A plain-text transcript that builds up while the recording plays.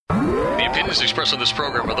The opinions expressed on this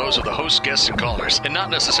program are those of the hosts, guests, and callers, and not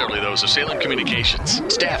necessarily those of Salem Communications,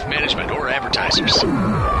 staff, management, or advertisers.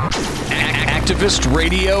 Activist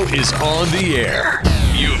Radio is on the air.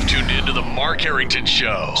 You have tuned in to the Mark Harrington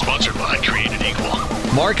Show, sponsored by Created Equal.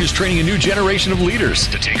 Mark is training a new generation of leaders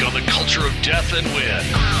to take on the culture of death and win.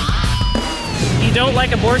 You don't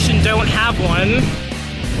like abortion, don't have one.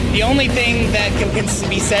 The only thing that can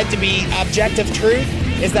be said to be objective truth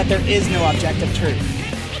is that there is no objective truth.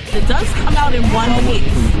 It does come out in one piece.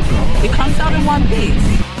 It comes out in one piece.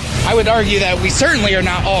 I would argue that we certainly are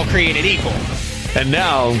not all created equal. And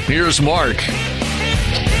now, here's Mark.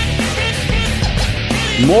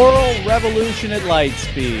 Moral revolution at light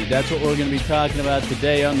speed. That's what we're going to be talking about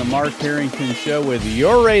today on the Mark Harrington Show with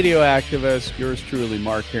your radio activist, yours truly,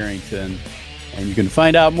 Mark Harrington. And you can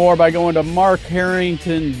find out more by going to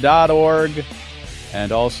markharrington.org.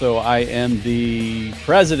 And also, I am the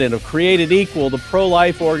president of Created Equal, the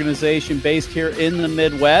pro-life organization based here in the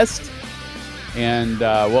Midwest. And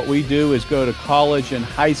what we do is go to college and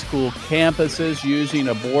high school campuses using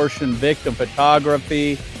abortion victim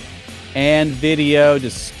photography and video to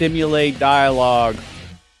stimulate dialogue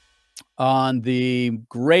on the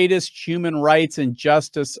greatest human rights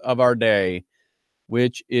injustice of our day,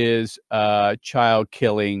 which is child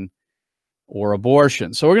killing or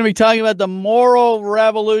abortion. So we're going to be talking about the moral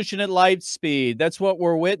revolution at light speed. That's what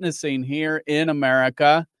we're witnessing here in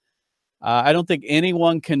America. I don't think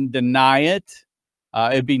anyone can deny it.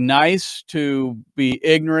 It'd be nice to be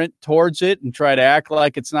ignorant towards it and try to act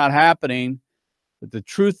like it's not happening. But the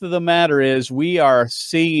truth of the matter is we are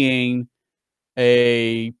seeing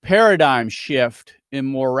a paradigm shift in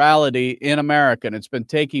morality in America. And it's been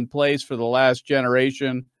taking place for the last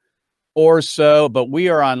generation or so, but we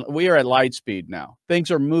are at light speed now.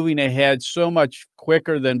 Things are moving ahead so much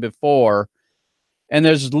quicker than before, and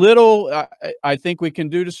there's little I think we can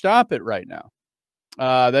do to stop it right now.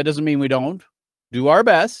 That doesn't mean we don't do our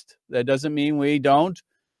best. That doesn't mean we don't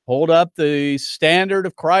hold up the standard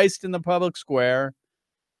of Christ in the public square.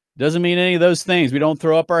 Doesn't mean any of those things. We don't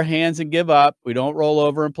throw up our hands and give up. We don't roll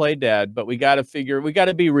over and play dead, but we got to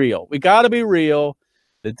be real. We got to be real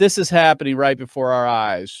that this is happening right before our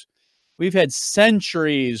eyes. We've had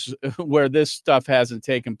centuries where this stuff hasn't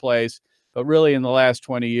taken place, but really in the last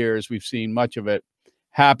 20 years, we've seen much of it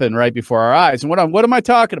happen right before our eyes. And what am I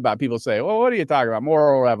talking about? People say, well, what are you talking about?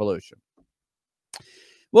 Moral revolution.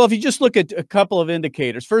 Well, if you just look at a couple of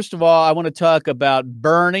indicators, first of all, I want to talk about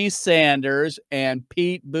Bernie Sanders and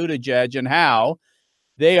Pete Buttigieg and how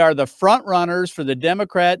they are the front runners for the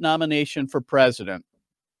Democrat nomination for president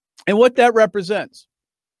and what that represents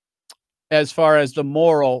as far as the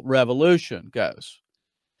moral revolution goes.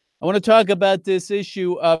 I want to talk about this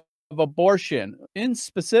issue of abortion and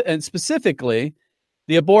specifically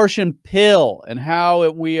the abortion pill and how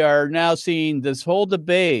we are now seeing this whole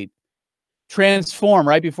debate transform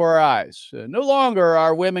right before our eyes. No longer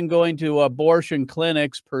are women going to abortion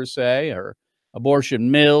clinics per se, or abortion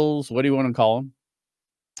mills, what do you want to call them,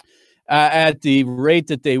 at the rate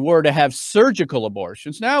that they were to have surgical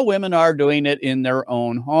abortions. Now women are doing it in their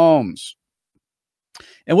own homes.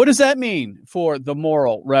 And what does that mean for the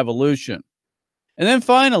moral revolution? And then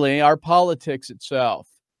finally, our politics itself.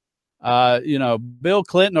 Bill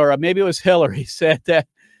Clinton, or maybe it was Hillary, said that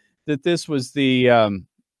this was the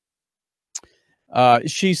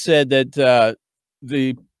she said that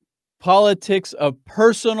the politics of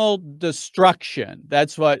personal destruction,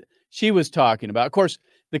 that's what she was talking about. Of course,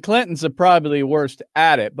 the Clintons are probably worst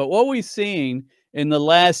at it, but what we've seen in the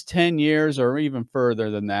last 10 years or even further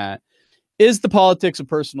than that is the politics of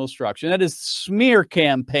personal destruction. That is smear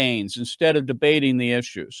campaigns instead of debating the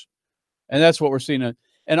issues. And that's what we're seeing.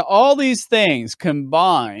 And all these things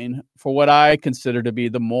combine for what I consider to be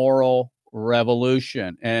the moral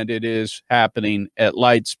revolution, and it is happening at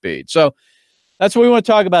light speed. So that's what we want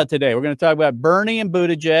to talk about today. We're going to talk about Bernie and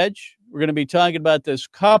Buttigieg. We're going to be talking about this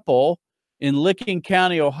couple in Licking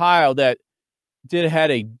County, Ohio, that had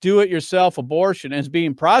a do-it-yourself abortion and is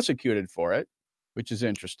being prosecuted for it, which is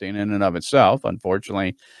interesting in and of itself.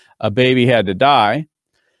 Unfortunately, a baby had to die.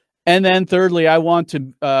 And then thirdly, I'm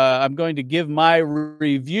going to give my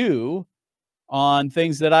review on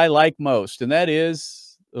things that I like most, and that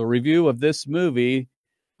is a review of this movie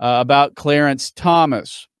about Clarence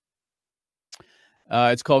Thomas.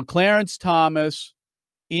 It's called Clarence Thomas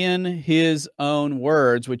in His Own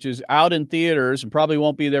Words, which is out in theaters and probably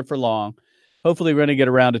won't be there for long. Hopefully, we're going to get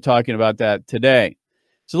around to talking about that today.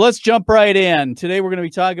 So let's jump right in. Today, we're going to be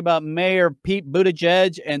talking about Mayor Pete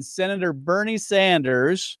Buttigieg and Senator Bernie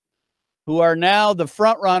Sanders, who are now the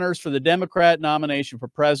front runners for the Democrat nomination for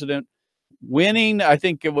president. winning. I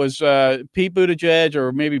think it was Pete Buttigieg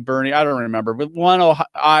or maybe Bernie. I don't remember, but won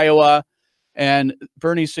Iowa, and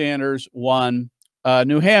Bernie Sanders won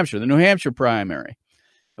New Hampshire, the New Hampshire primary.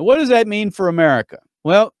 And what does that mean for America?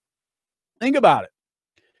 Well, think about it.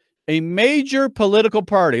 A major political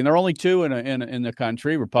party, and there are only two in the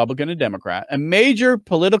country, Republican and Democrat, a major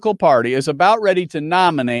political party is about ready to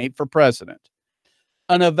nominate for president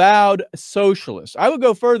an avowed socialist. I would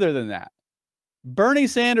go further than that. Bernie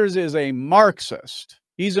Sanders is a Marxist.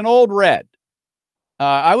 He's an old red.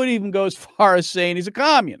 I would even go as far as saying he's a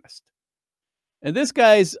communist. And this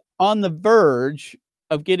guy's on the verge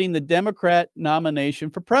of getting the Democrat nomination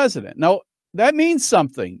for president. Now, that means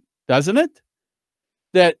something, doesn't it?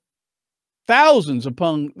 That thousands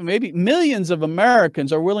upon maybe millions of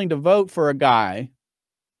Americans are willing to vote for a guy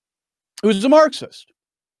who's a Marxist.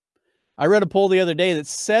 I read a poll the other day that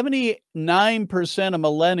 79% of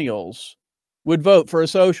millennials would vote for a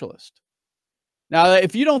socialist. Now,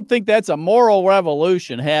 if you don't think that's a moral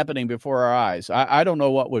revolution happening before our eyes, I don't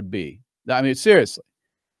know what would be. I mean, seriously.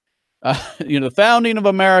 The founding of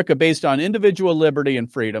America based on individual liberty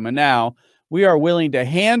and freedom, and now we are willing to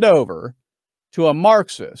hand over to a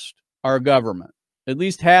Marxist our government. At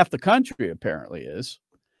least half the country apparently is.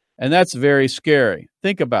 And that's very scary.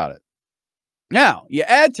 Think about it. Now, you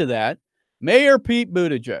add to that Mayor Pete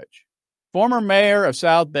Buttigieg, former mayor of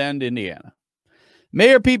South Bend, Indiana.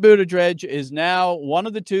 Mayor Pete Buttigieg is now one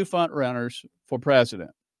of the two front runners for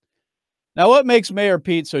president. Now, what makes Mayor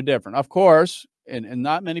Pete so different? Of course, and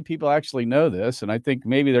not many people actually know this, and I think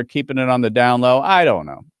maybe they're keeping it on the down low. I don't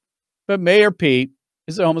know. But Mayor Pete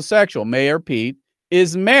is a homosexual. Mayor Pete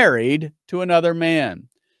is married to another man.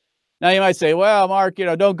 Now, you might say, well, Mark,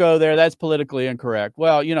 don't go there. That's politically incorrect.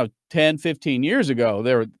 Well, 10, 15 years ago,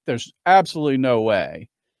 there's absolutely no way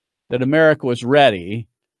that America was ready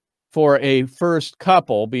for a first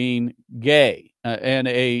couple being gay.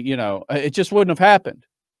 It just wouldn't have happened.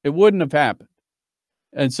 It wouldn't have happened.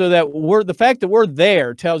 And so the fact that we're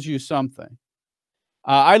there tells you something.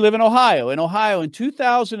 I live in Ohio. In Ohio, in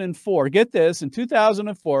 2004, get this, in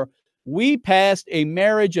 2004, we passed a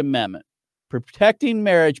marriage amendment protecting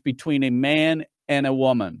marriage between a man and a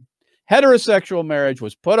woman. Heterosexual marriage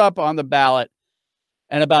was put up on the ballot,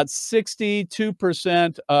 and about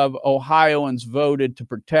 62% of Ohioans voted to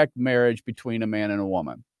protect marriage between a man and a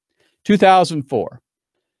woman. 2004.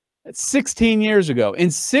 That's 16 years ago.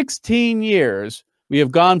 In 16 years, we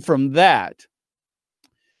have gone from that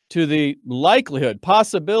to the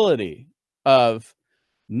possibility of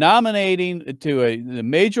nominating to the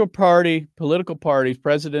major political party's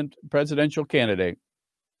presidential candidate,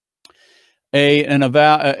 a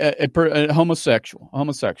homosexual. I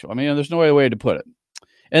mean, there's no other way to put it.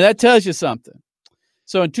 And that tells you something.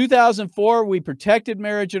 So in 2004, we protected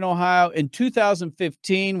marriage in Ohio. In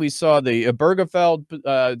 2015, we saw the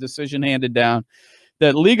Obergefell decision handed down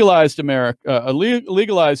that legalized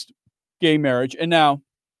legalized gay marriage. And now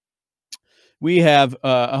we have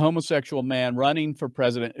a homosexual man running for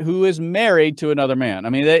president who is married to another man. I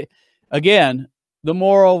mean, the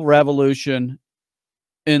moral revolution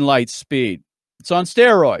in light speed. It's on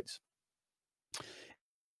steroids.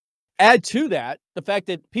 Add to that the fact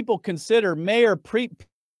that people consider Mayor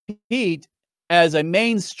Pete as a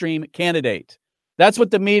mainstream candidate. That's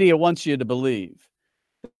what the media wants you to believe,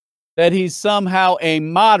 that he's somehow a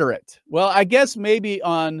moderate. Well, I guess maybe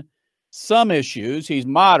on some issues, he's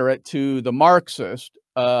moderate to the Marxist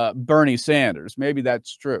Bernie Sanders. Maybe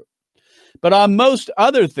that's true. But on most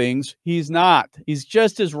other things, he's not. He's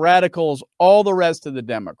just as radical as all the rest of the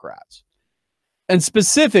Democrats. And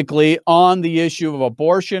specifically on the issue of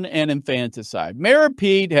abortion and infanticide. Mayor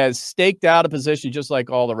Pete has staked out a position just like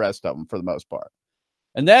all the rest of them for the most part.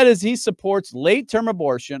 And that is he supports late-term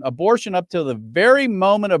abortion up till the very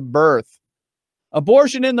moment of birth,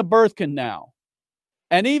 abortion in the birth canal.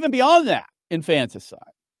 And even beyond that, infanticide.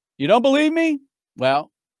 You don't believe me?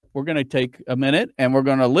 Well, we're going to take a minute and we're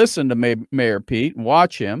going to listen to Mayor Pete and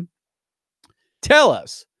watch him tell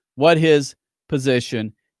us what his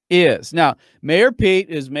position is. Now, Mayor Pete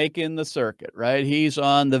is making the circuit, right? He's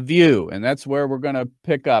on The View, and that's where we're going to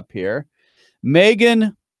pick up here.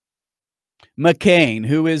 Meghan McCain,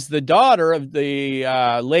 who is the daughter of the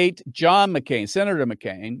late John McCain, Senator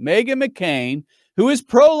McCain, Meghan McCain, who is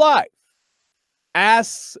pro-life,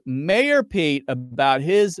 asks Mayor Pete about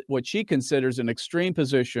what she considers an extreme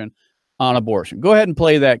position on abortion. Go ahead and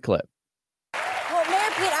play that clip. Well, Mayor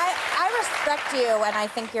Pete, I respect respect you, and I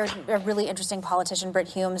think you're a really interesting politician. Britt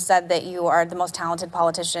Hume said that you are the most talented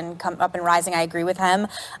politician come up and rising. I agree with him.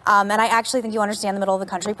 And I actually think you understand the middle of the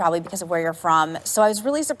country, probably because of where you're from. So I was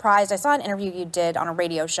really surprised. I saw an interview you did on a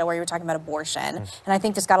radio show where you were talking about abortion. And I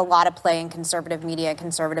think this got a lot of play in conservative media,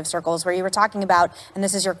 conservative circles, where you were talking about, and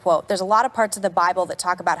this is your quote, there's a lot of parts of the Bible that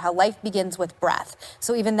talk about how life begins with breath.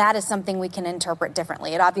 So even that is something we can interpret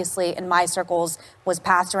differently. It obviously, in my circles, was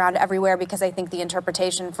passed around everywhere because I think the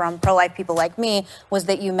interpretation from pro-life people like me was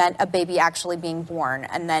that you meant a baby actually being born,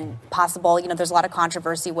 and then possible, there's a lot of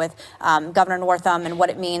controversy with Governor Northam and what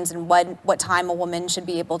it means and what time a woman should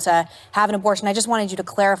be able to have an abortion. I just wanted you to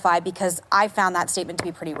clarify because I found that statement to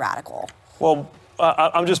be pretty radical. Well,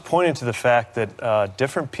 I'm just pointing to the fact that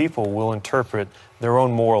different people will interpret their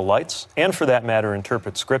own moral lights and, for that matter,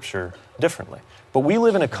 interpret Scripture differently. But we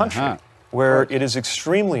live in a country where it is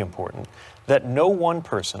extremely important that no one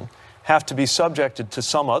person have to be subjected to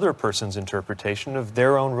some other person's interpretation of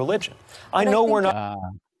their own religion. I know we're not.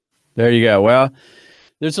 There you go. Well,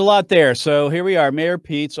 there's a lot there. So here we are. Mayor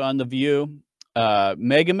Pete's on The View.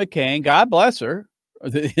 Meghan McCain, God bless her,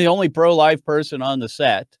 the only pro-life person on the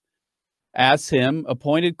set, asks him a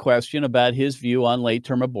pointed question about his view on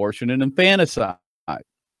late-term abortion and infanticide.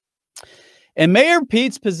 And Mayor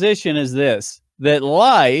Pete's position is this, that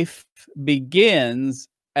life begins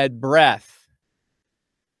at breath.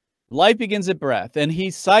 Life begins at breath, and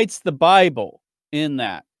he cites the Bible in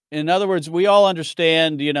that. In other words, we all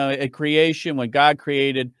understand, at creation, when God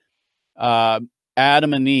created Adam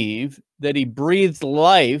and Eve, that he breathed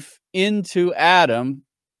life into Adam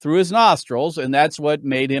through his nostrils, and that's what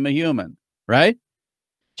made him a human, right?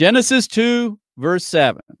 Genesis 2, verse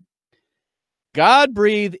 7. God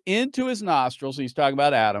breathed into his nostrils, he's talking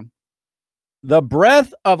about Adam, the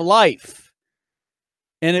breath of life.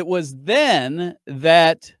 And it was then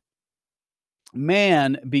that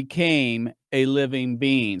man became a living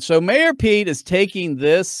being. So Mayor Pete is taking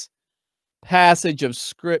this passage of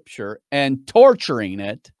Scripture and torturing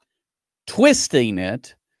it, twisting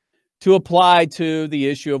it to apply to the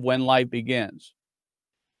issue of when life begins.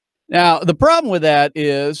 Now, the problem with that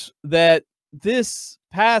is that this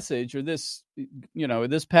passage, or this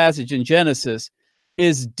passage in Genesis,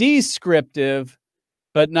 is descriptive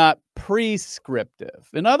but not prescriptive.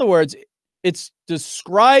 In other words, it's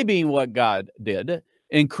describing what God did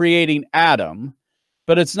in creating Adam,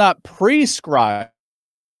 but it's not prescribing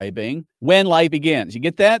when life begins. You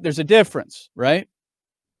get that? There's a difference, right?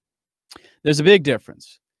 There's a big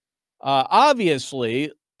difference.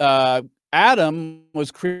 Obviously, Adam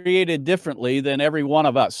was created differently than every one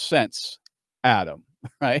of us since Adam,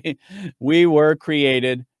 right? We were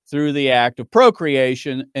created through the act of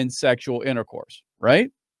procreation and sexual intercourse, right?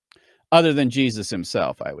 Other than Jesus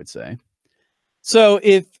himself, I would say. So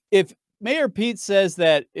if Mayor Pete says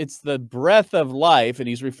that it's the breath of life, and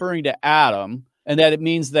he's referring to Adam, and that it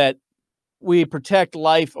means that we protect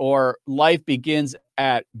life, or life begins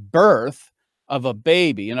at birth of a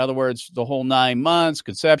baby, in other words, the whole 9 months,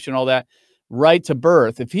 conception, all that, right to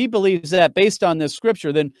birth. If he believes that based on this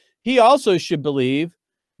Scripture, then he also should believe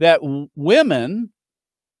that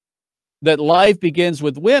that life begins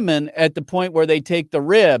with women at the point where they take the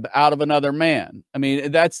rib out of another man. I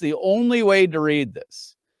mean, that's the only way to read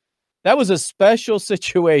this. That was a special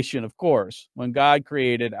situation, of course, when God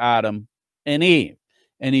created Adam and Eve,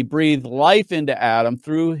 and he breathed life into Adam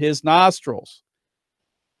through his nostrils.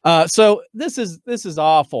 So this is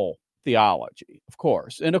awful theology, of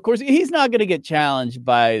course. And of course, he's not going to get challenged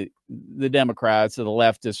by the Democrats or the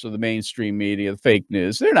leftists or the mainstream media, the fake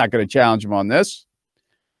news. They're not going to challenge him on this.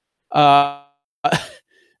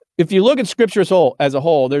 If you look at Scripture as a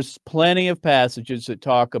whole, there's plenty of passages that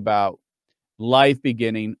talk about life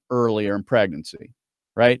beginning earlier in pregnancy,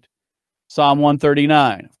 right? Psalm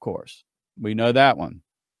 139, of course. We know that one.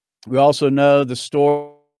 We also know the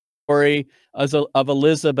story of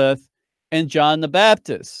Elizabeth and John the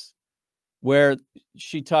Baptist, where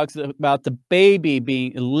she talks about the baby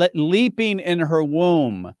being leaping in her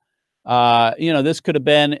womb. This could have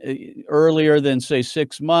been earlier than, say,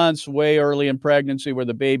 6 months, way early in pregnancy, where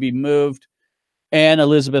the baby moved. And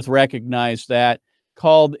Elizabeth recognized that,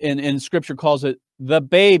 called in Scripture calls it the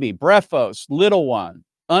baby, brephos, little one,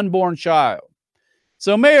 unborn child.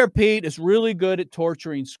 So Mayor Pete is really good at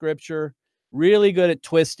torturing Scripture, really good at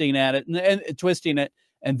twisting it,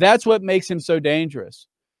 and that's what makes him so dangerous,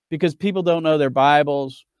 because people don't know their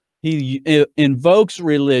Bibles. He invokes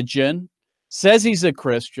religion, says he's a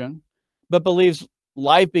Christian, but believes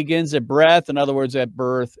life begins at breath, in other words, at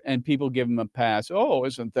birth, and people give him a pass. Oh,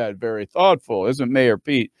 isn't that very thoughtful? Isn't Mayor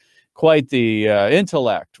Pete quite the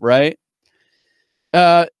intellect, right?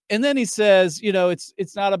 And then he says,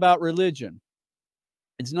 it's not about religion.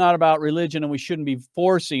 It's not about religion, and we shouldn't be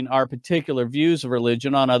forcing our particular views of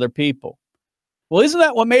religion on other people. Well, isn't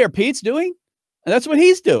that what Mayor Pete's doing? And that's what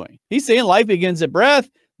he's doing. He's saying life begins at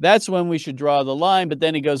breath. That's when we should draw the line. But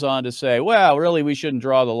then he goes on to say, well, really, we shouldn't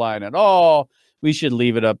draw the line at all. We should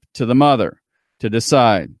leave it up to the mother to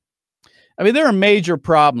decide. I mean, there are major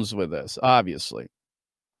problems with this, obviously.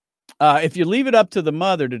 If you leave it up to the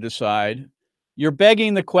mother to decide, you're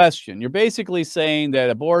begging the question. You're basically saying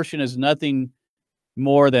that abortion is nothing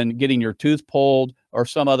more than getting your tooth pulled or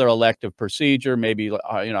some other elective procedure, maybe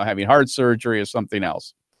having heart surgery or something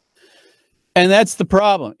else. And that's the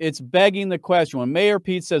problem. It's begging the question. When Mayor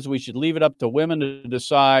Pete says we should leave it up to women to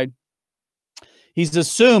decide, he's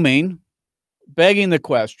assuming, begging the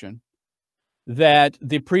question, that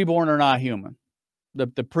the preborn are not human. The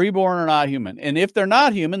preborn are not human. And if they're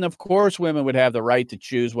not human, of course, women would have the right to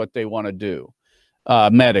choose what they want to do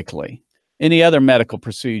medically. Any other medical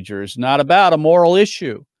procedure is not about a moral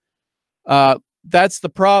issue. That's the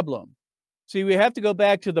problem. See, we have to go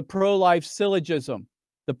back to the pro-life syllogism.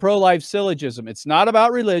 The pro-life syllogism. It's not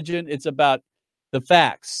about religion. It's about the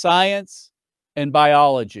facts, science, and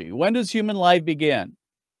biology. When does human life begin?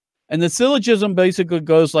 And the syllogism basically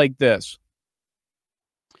goes like this.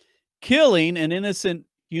 Killing an innocent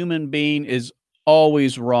human being is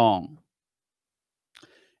always wrong.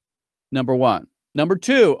 Number one. Number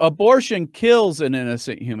two, abortion kills an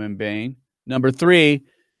innocent human being. Number three,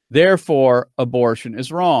 therefore, abortion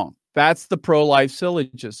is wrong. That's the pro-life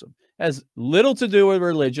syllogism. It has little to do with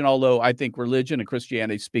religion, although I think religion and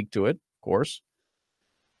Christianity speak to it, of course.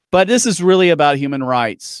 But this is really about human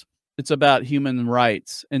rights. It's about human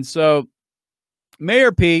rights. And so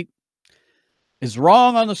Mayor Pete is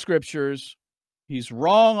wrong on the scriptures. He's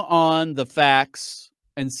wrong on the facts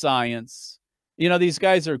and science. You know, these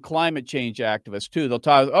guys are climate change activists, too. They'll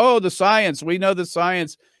talk, oh, the science. We know the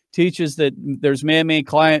science teaches that there's man-made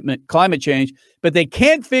climate change, but they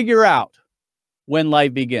can't figure out when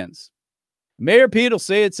life begins. Mayor Pete will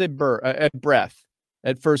say it's at breath,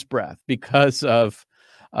 at first breath, because of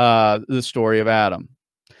the story of Adam.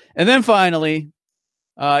 And then finally,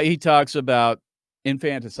 he talks about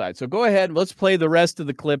infanticide. So go ahead and let's play the rest of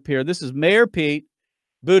the clip here. This is Mayor Pete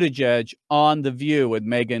Buttigieg on The View with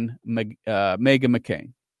Meghan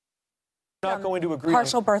McCain. Not going to agree.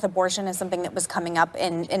 Partial birth abortion is something that was coming up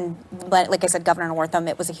in like I said, Governor Northam.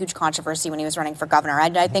 It was a huge controversy when he was running for governor.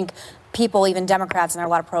 I think people, even Democrats, and there are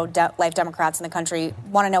a lot of pro-life Democrats in the country,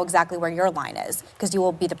 want to know exactly where your line is, because you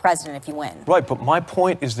will be the president if you win. Right, but my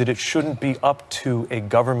point is that it shouldn't be up to a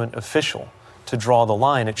government official to draw the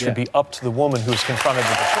line. It should be up to the woman who's confronted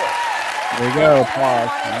with the choice. There you go,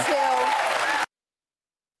 pause.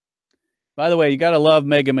 By the way, you got to love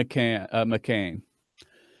Meghan McCain.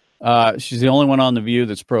 She's the only one on The View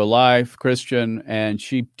that's pro-life, Christian, and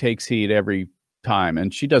she takes heat every time.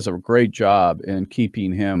 And she does a great job in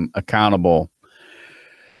keeping him accountable.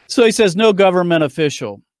 So he says, no government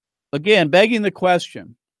official. Again, begging the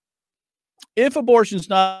question. If abortion's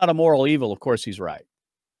not a moral evil, of course he's right.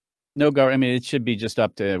 No government. I mean, it should be just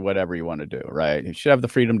up to whatever you want to do, right? You should have the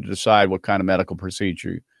freedom to decide what kind of medical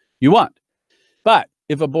procedure you want. But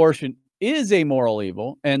if abortion is a moral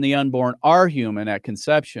evil and the unborn are human at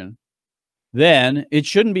conception, then it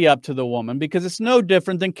shouldn't be up to the woman, because it's no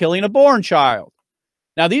different than killing a born child.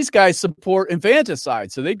 Now, these guys support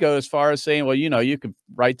infanticide, so they go as far as saying, well, you know, you can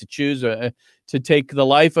right to choose to take the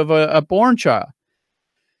life of a born child.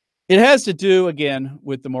 It has to do, again,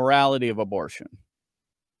 with the morality of abortion.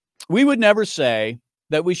 We would never say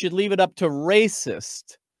that we should leave it up to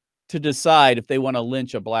racists to decide if they want to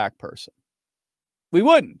lynch a black person. We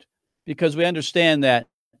wouldn't, because we understand that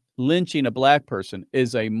lynching a black person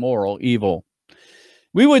is a moral evil.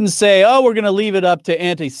 We wouldn't say, oh, we're going to leave it up to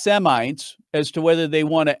anti-Semites as to whether they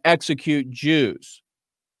want to execute Jews.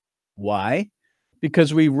 Why?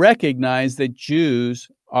 Because we recognize that Jews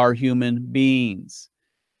are human beings.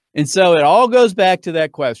 And so it all goes back to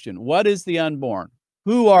that question. What is the unborn?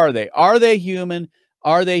 Who are they? Are they human?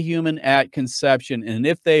 Are they human at conception? And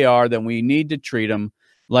if they are, then we need to treat them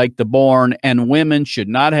like the born, and women should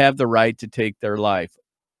not have the right to take their life.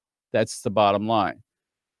 That's the bottom line.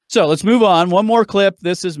 So let's move on. One more clip.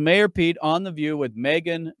 This is Mayor Pete on The View with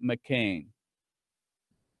Meghan McCain.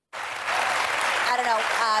 I don't know.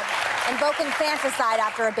 Invoke infanticide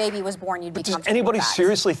after a baby was born, you'd be comfortable. Does anybody with that.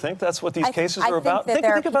 seriously think that's what these cases are about?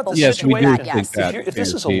 Think about the yes, situation. We do think that. If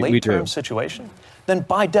this is a late-term situation, then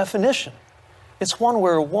by definition, it's one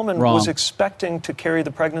where a woman was expecting to carry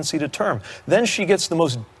the pregnancy to term. Then she gets the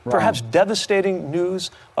most perhaps devastating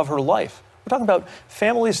news of her life. We're talking about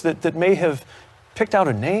families that may have picked out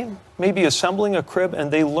a name, maybe assembling a crib,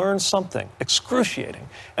 and they learn something excruciating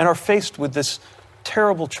and are faced with this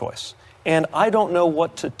terrible choice. And I don't know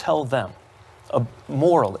what to tell them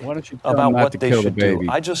morally Why don't you tell about them not what to they kill the should do. baby?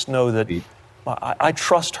 I just know that I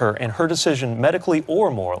trust her, and her decision, medically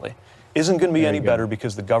or morally, isn't going to be any better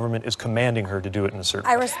because the government is commanding her to do it in a certain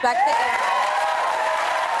way. I respect that.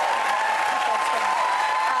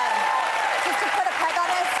 Just to put a peg on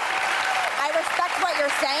this, I respect what you're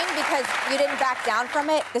saying because you didn't back down from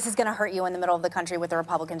it. This is going to hurt you in the middle of the country with the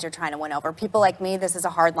Republicans you're trying to win over. People like me, this is a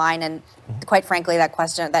hard line, and quite frankly, that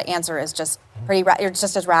answer is just it's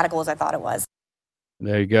just as radical as I thought it was.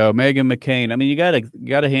 There you go, Meghan McCain. I mean, you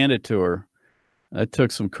gotta hand it to her. That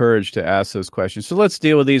took some courage to ask those questions. So let's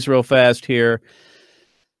deal with these real fast here.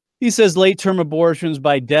 He says late-term abortions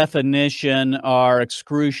by definition are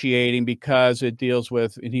excruciating because it deals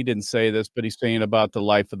with, and he didn't say this, but he's saying about the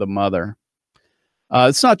life of the mother.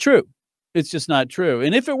 It's not true. It's just not true.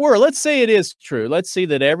 And if it were, let's say it is true. Let's see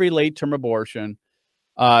that every late-term abortion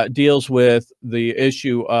deals with the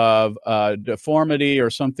issue of deformity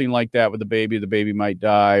or something like that with the baby. The baby might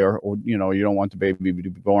die, or you don't want the baby to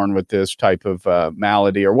be born with this type of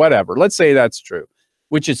malady or whatever. Let's say that's true,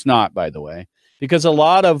 which it's not, by the way, because a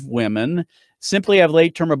lot of women simply have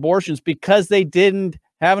late-term abortions because they didn't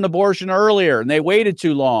have an abortion earlier and they waited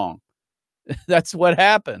too long. That's what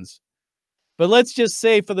happens. But let's just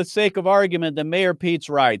say, for the sake of argument, that Mayor Pete's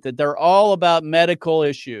right, that they're all about medical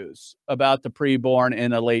issues about the preborn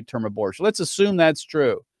in a late-term abortion. Let's assume that's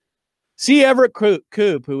true. C. Everett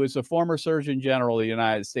Koop, who is a former Surgeon General of the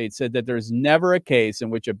United States, said that there's never a case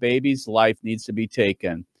in which a baby's life needs to be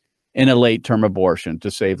taken in a late-term abortion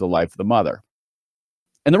to save the life of the mother.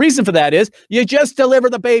 And the reason for that is you just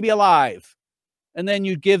deliver the baby alive, and then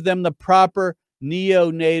you give them the proper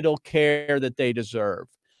neonatal care that they deserve.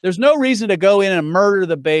 There's no reason to go in and murder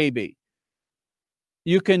the baby.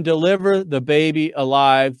 You can deliver the baby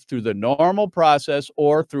alive through the normal process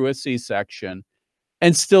or through a C-section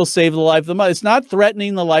and still save the life of the mother. It's not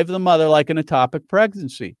threatening the life of the mother like an ectopic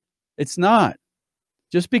pregnancy. It's not.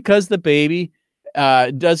 Just because the baby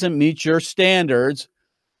doesn't meet your standards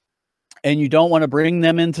and you don't want to bring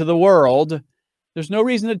them into the world, there's no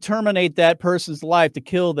reason to terminate that person's life, to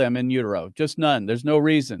kill them in utero. Just none. There's no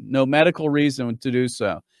reason, no medical reason to do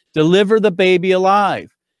so. Deliver the baby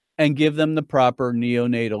alive and give them the proper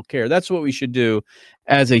neonatal care. That's what we should do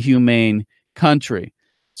as a humane country.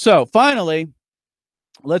 So finally,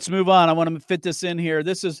 let's move on. I want to fit this in here.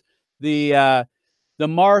 This is the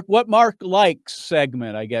what Mark likes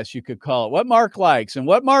segment, I guess you could call it. What Mark likes. And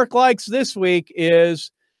what Mark likes this week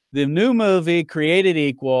is the new movie, Created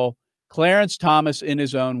Equal, Clarence Thomas in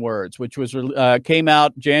His Own Words, which was came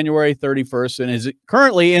out January 31st and is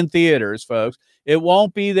currently in theaters, folks. It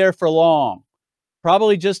won't be there for long,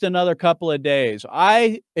 probably just another couple of days.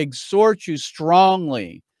 I exhort you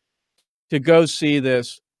strongly to go see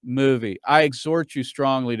this movie.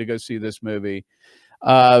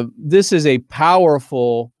 This is a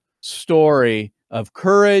powerful story of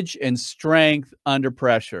courage and strength under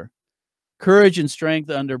pressure. Courage and strength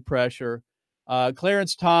under pressure.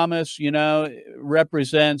 Clarence Thomas,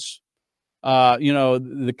 represents,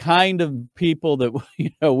 the kind of people that,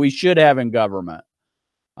 we should have in government.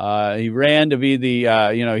 He ran to be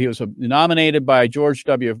he was nominated by George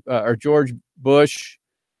Bush,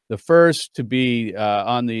 the first to be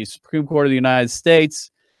on the Supreme Court of the United States.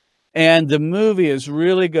 And the movie is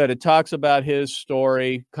really good. It talks about his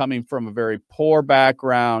story coming from a very poor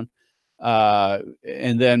background and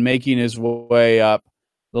then making his way up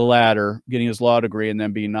the ladder, getting his law degree, and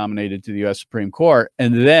then being nominated to the U.S. Supreme Court.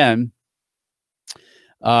 And then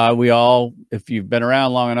if you've been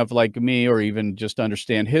around long enough like me, or even just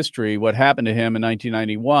understand history, what happened to him in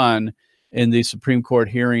 1991 in the Supreme Court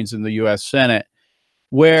hearings in the U.S. Senate,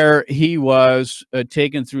 where he was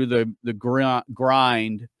taken through the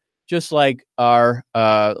grind, just like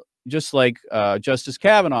Justice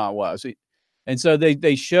Kavanaugh was. And so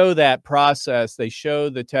they show that process. They show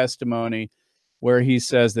the testimony where he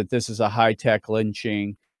says that this is a high-tech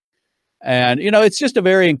lynching. And, it's just a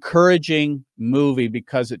very encouraging movie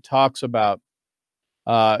because it talks about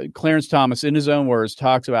Clarence Thomas, in his own words,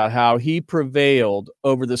 talks about how he prevailed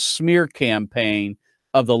over the smear campaign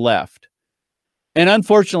of the left. And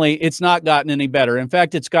unfortunately, it's not gotten any better. In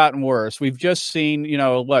fact, it's gotten worse. We've just seen,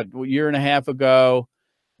 a year and a half ago,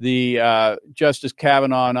 the Justice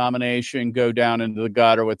Kavanaugh nomination go down into the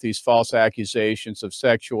gutter with these false accusations of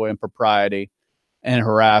sexual impropriety and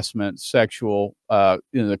harassment, sexual,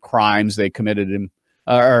 the crimes they committed him,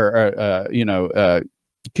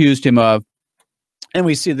 accused him of. And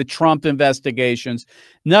we see the Trump investigations.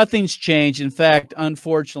 Nothing's changed. In fact,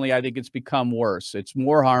 unfortunately, I think it's become worse. It's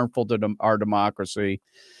more harmful to our democracy.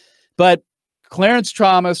 But Clarence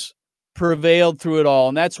Thomas prevailed through it all.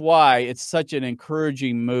 And that's why it's such an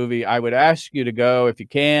encouraging movie. I would ask you to go, if you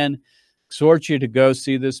can, exhort you to go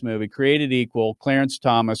see this movie, Created Equal, Clarence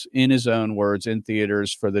Thomas, in his own words, in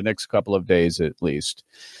theaters for the next couple of days at least.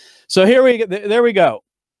 So there we go.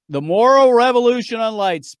 The moral revolution on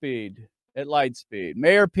Lightspeed, at Lightspeed.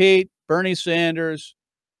 Mayor Pete, Bernie Sanders,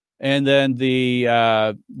 and then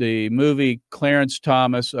the movie Clarence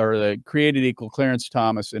Thomas, or the Created Equal, Clarence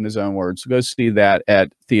Thomas, in his own words. So go see that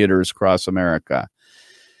at theaters across America.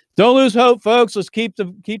 Don't lose hope, folks. Let's keep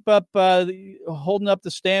up holding up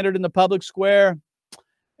the standard in the public square,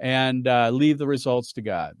 and leave the results to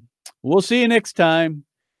God. We'll see you next time.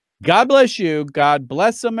 God bless you. God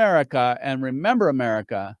bless America, and remember,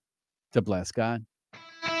 America, to bless God.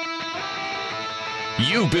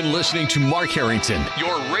 You've been listening to Mark Harrington,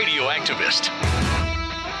 your radio activist.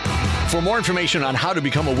 For more information on how to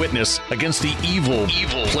become a witness against the evil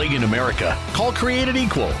plague in America, call Created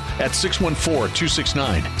Equal at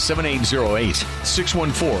 614-269-7808,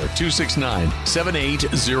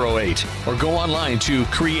 614-269-7808, or go online to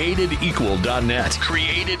createdequal.net,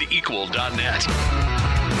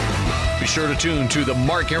 createdequal.net. Be sure to tune to The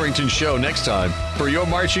Mark Harrington Show next time for your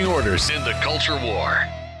marching orders in the culture war.